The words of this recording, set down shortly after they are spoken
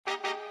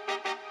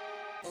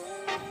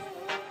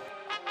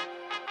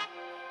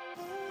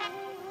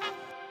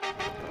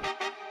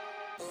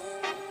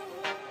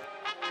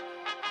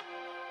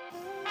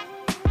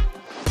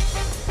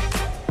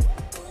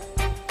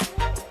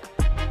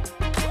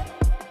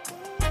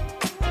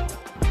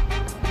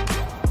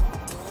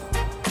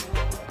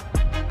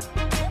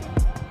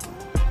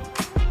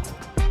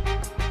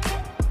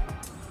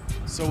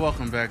So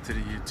welcome back to the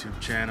YouTube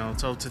channel.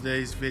 So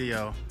today's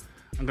video,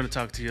 I'm going to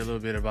talk to you a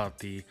little bit about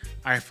the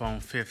iPhone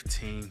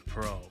 15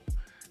 Pro.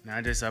 Now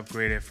I just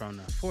upgraded from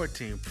the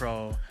 14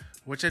 Pro,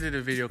 which I did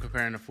a video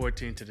comparing the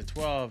 14 to the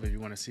 12. If you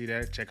want to see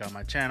that, check out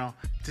my channel.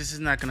 This is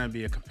not going to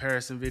be a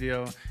comparison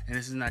video, and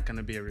this is not going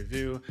to be a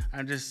review.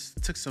 I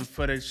just took some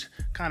footage,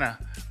 kind of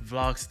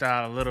vlog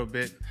style a little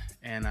bit,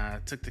 and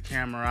took the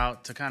camera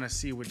out to kind of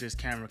see what this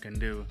camera can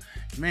do.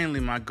 Mainly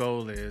my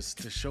goal is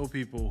to show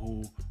people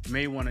who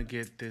may want to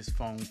get this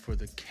phone for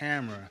the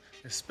camera,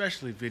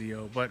 especially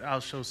video, but I'll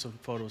show some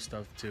photo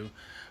stuff too.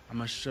 I'm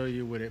going to show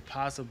you what it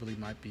possibly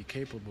might be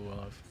capable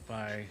of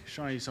by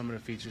showing you some of the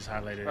features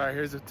highlighted. All right,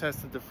 here's a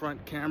test of the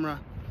front camera.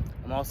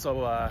 I'm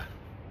also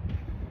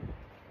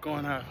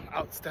going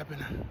out stepping,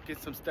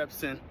 get some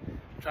steps in.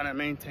 I'm trying to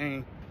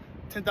maintain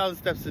 10,000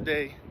 steps a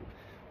day,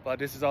 but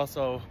this is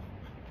also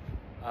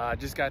I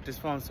just got this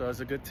phone, so it's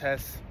a good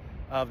test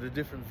of the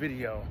different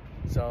video.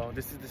 So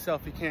this is the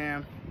selfie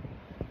cam,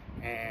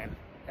 and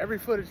every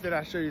footage that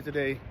I show you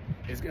today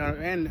is gonna,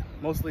 and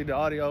mostly the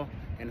audio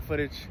and the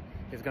footage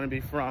is gonna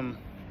be from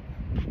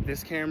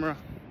this camera,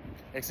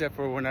 except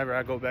for whenever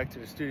I go back to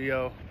the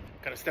studio.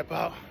 Gotta step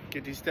out,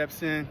 get these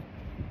steps in,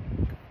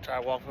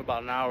 try to walk for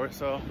about an hour or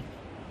so.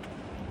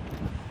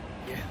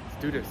 Yeah, let's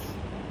do this.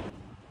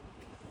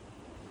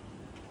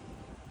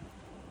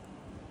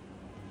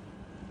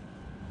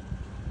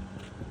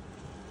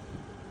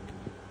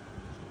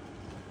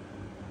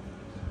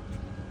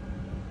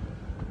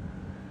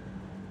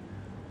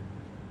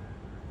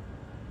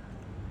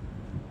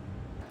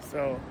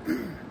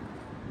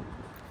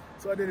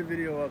 So I did a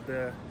video of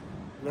the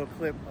little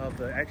clip of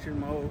the action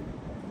mode,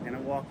 and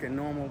I'm walking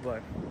normal,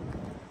 but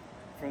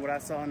from what I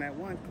saw in that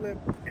one clip,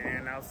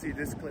 and I'll see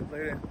this clip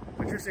later,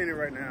 but you're seeing it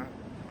right now,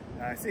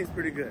 it seems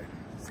pretty good.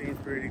 Seems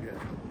pretty good.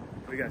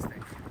 What do you guys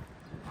think?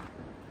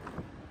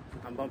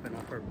 I'm bumping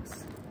on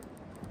purpose.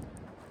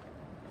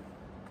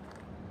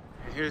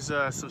 And here's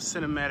some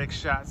cinematic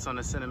shots on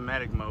the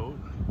cinematic mode.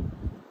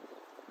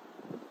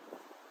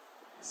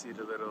 See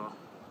the little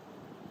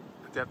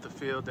depth of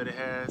field that it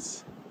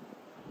has.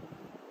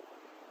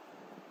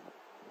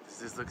 Does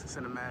this look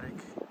cinematic?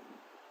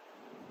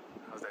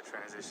 How's that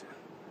transition?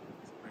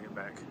 Let's bring it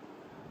back.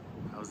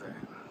 How's that?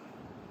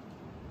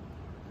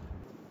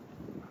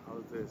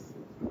 How's this?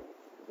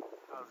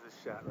 How's this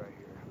shot right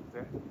here? Is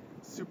that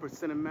super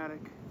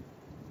cinematic?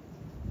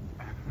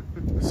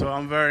 So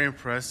I'm very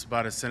impressed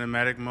by the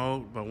cinematic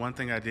mode, but one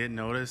thing I did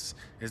notice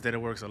is that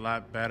it works a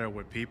lot better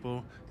with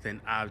people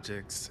than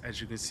objects, as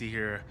you can see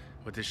here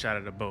with this shot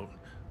of the boat.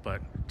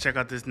 But check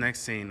out this next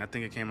scene. I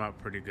think it came out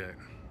pretty good.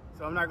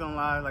 So I'm not gonna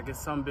lie, like it's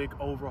some big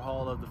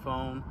overhaul of the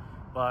phone,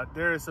 but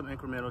there is some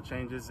incremental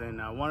changes, and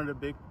one of the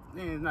big,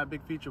 not a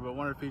big feature, but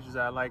one of the features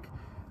I like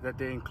that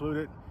they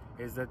included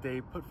is that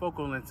they put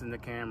focal lengths in the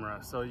camera.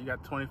 So you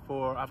got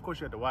 24, of course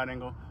you got the wide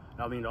angle,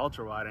 I mean the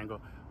ultra wide angle,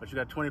 but you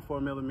got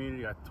 24 millimeter,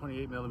 you got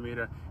 28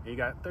 millimeter, and you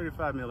got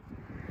 35 millimeter.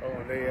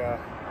 Oh, they,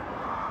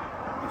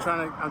 I'm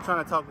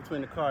trying to talk between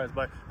the cars,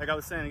 but like I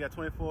was saying, you got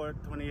 24,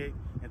 28,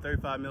 and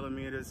 35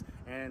 millimeters.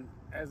 And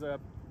as a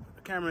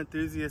camera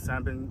enthusiast,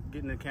 I've been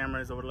getting the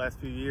cameras over the last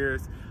few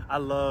years. I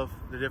love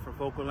the different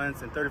focal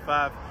lengths, and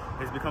 35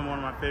 has become one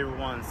of my favorite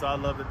ones. So I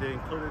love that they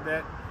included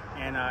that,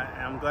 and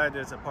I'm glad that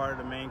it's a part of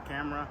the main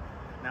camera.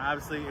 Now,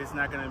 obviously, it's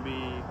not going to be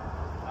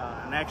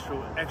an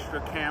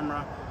extra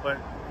camera, but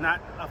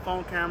not a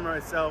phone camera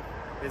itself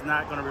is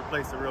not going to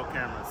replace the real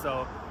camera.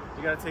 So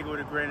you got to take it with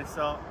a grain of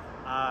salt.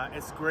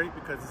 It's great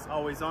because it's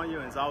always on you,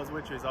 and it's always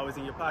with you, it's always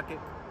in your pocket.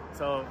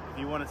 So if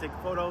you want to take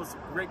photos,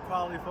 great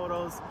quality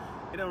photos,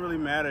 it don't really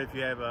matter if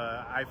you have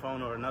an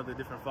iPhone or another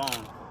different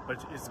phone,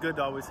 but it's good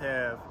to always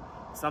have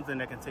something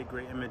that can take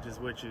great images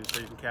with you so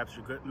you can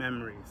capture good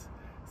memories.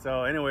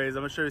 So anyways,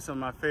 I'm gonna show you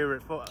some of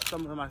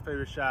my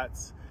favorite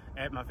shots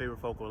at my favorite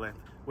focal length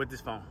with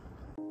this phone.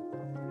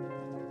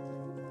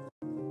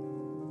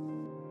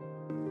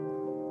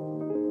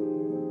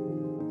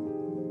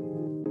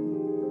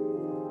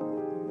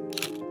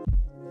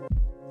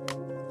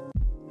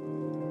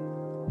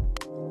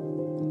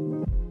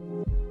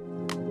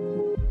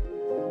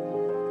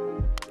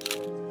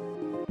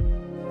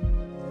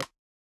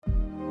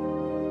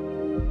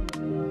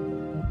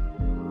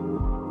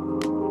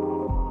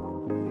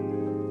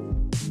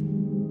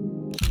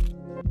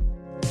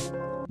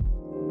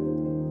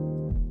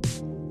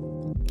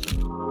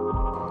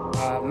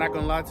 I'm not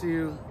gonna lie to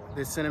you,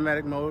 this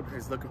cinematic mode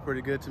is looking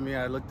pretty good to me.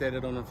 I looked at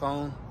it on the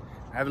phone.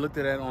 I haven't looked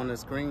at it on the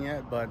screen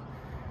yet, but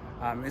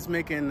it's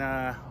making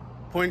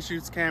point and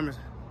shoots cameras.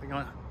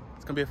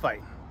 It's gonna be a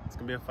fight. It's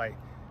gonna be a fight.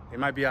 They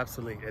might be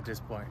obsolete at this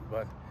point,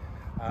 but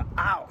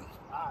ow!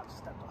 I just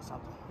stepped on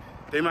something.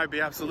 They might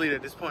be obsolete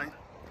at this point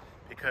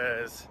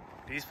because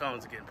these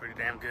phones are getting pretty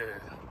damn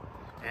good,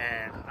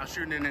 and I'm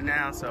shooting in it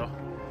now. So,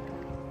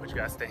 what you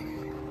guys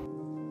think?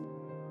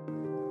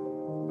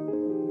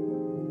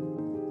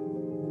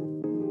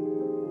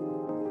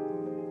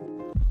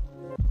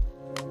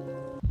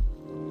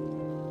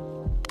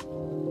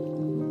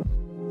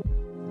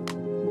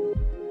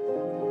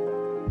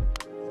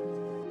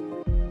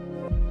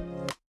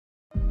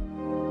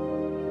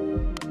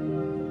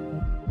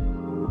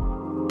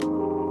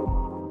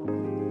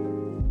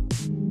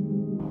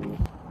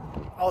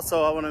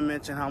 Also, I want to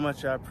mention how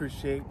much I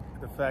appreciate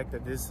the fact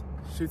that this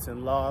shoots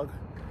in log.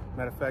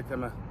 Matter of fact, I'm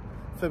gonna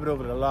flip it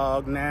over to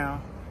log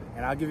now,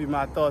 and I'll give you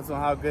my thoughts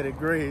on how good it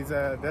grades.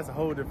 That's a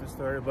whole different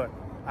story, but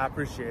I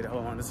appreciate it.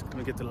 Hold on, let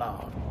me get the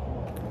log.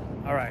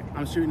 All right,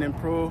 I'm shooting in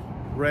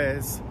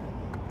ProRes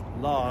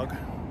log,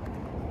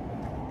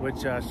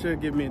 which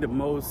should give me the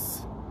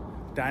most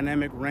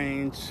dynamic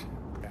range.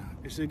 Yeah,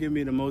 it should give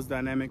me the most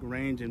dynamic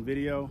range in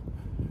video.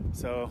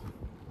 So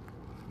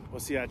we'll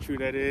see how true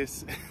that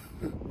is.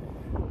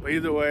 But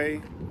either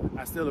way,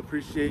 I still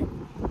appreciate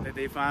that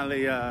they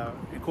finally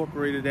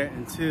incorporated that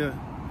into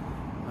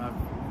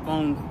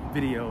phone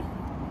video.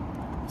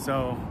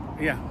 So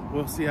yeah,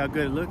 we'll see how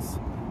good it looks.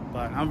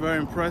 But I'm very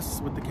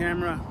impressed with the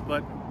camera,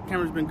 but the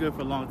camera's been good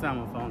for a long time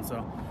on phone,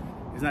 so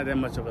it's not that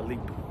much of a leap.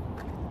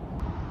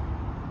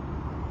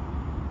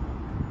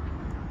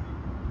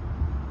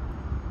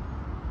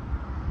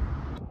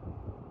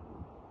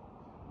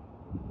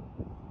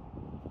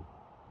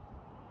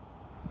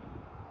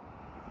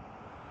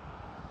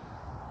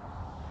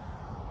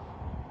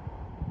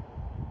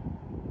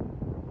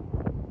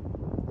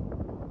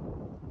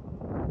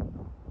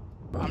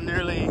 I'm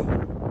nearly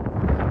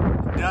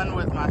done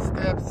with my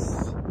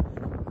steps.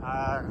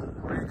 I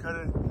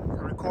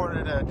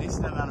recorded a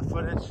decent amount of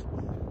footage,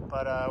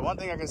 but one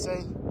thing I can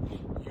say,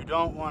 you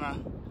don't want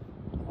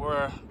to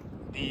wear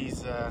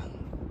these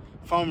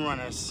foam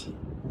runners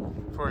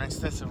for an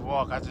extensive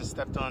walk. I just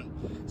stepped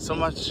on so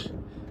much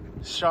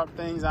sharp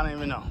things I don't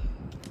even know.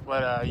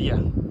 But yeah,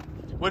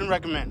 wouldn't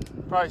recommend.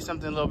 Probably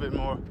something a little bit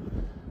more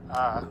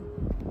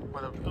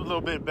with a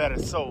little bit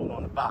better sole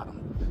on the bottom.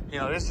 You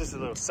know, it's just a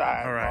little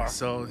side. All right,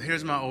 so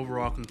here's my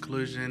overall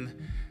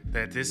conclusion,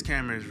 that this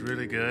camera is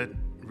really good,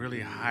 really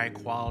high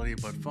quality,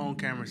 but phone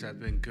cameras have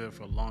been good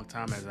for a long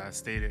time, as I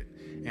stated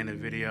in the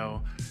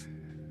video.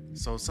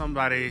 So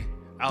somebody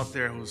out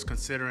there who's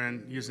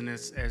considering using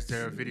this as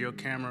their video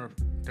camera,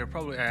 they're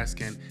probably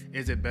asking,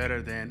 is it better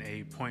than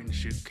a point and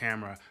shoot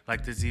camera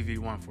like the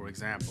ZV1, for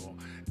example?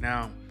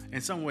 Now,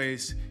 in some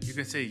ways, you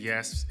can say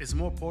yes, it's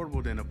more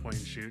portable than a point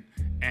and shoot,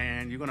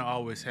 and you're gonna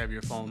always have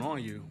your phone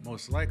on you,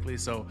 most likely,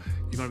 so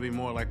you're gonna be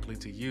more likely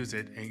to use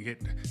it and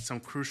get some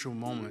crucial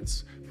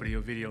moments for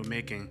your video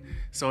making.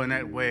 So in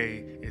that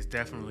way, it's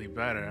definitely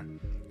better.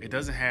 It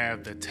doesn't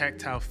have the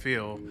tactile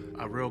feel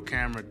a real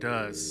camera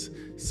does,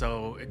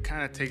 so it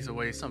kind of takes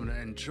away some of the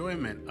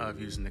enjoyment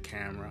of using the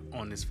camera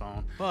on this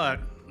phone.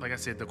 But like I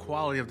said, the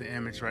quality of the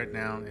image right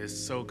now is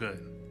so good,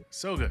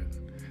 so good.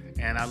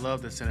 And I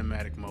love the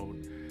cinematic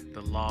mode,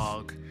 the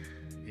log.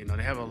 You know,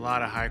 they have a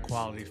lot of high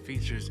quality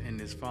features in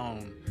this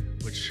phone,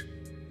 which,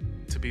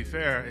 to be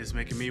fair, is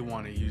making me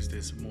want to use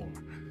this more.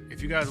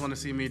 If you guys want to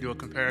see me do a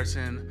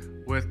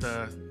comparison with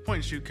the point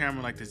and shoot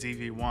camera like the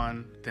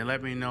ZV1, then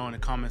let me know in the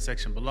comment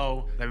section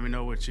below. Let me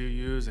know what you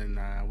use and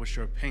what's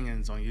your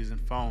opinions on using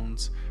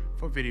phones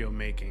for video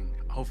making.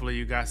 Hopefully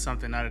you got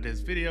something out of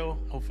this video.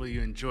 Hopefully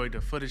you enjoyed the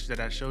footage that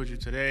I showed you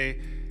today,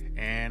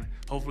 and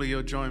hopefully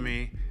you'll join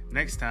me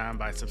next time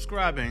by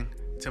subscribing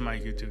to my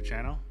YouTube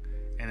channel.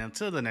 And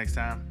until the next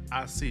time,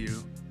 I'll see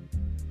you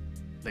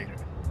later.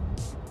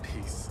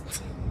 Peace.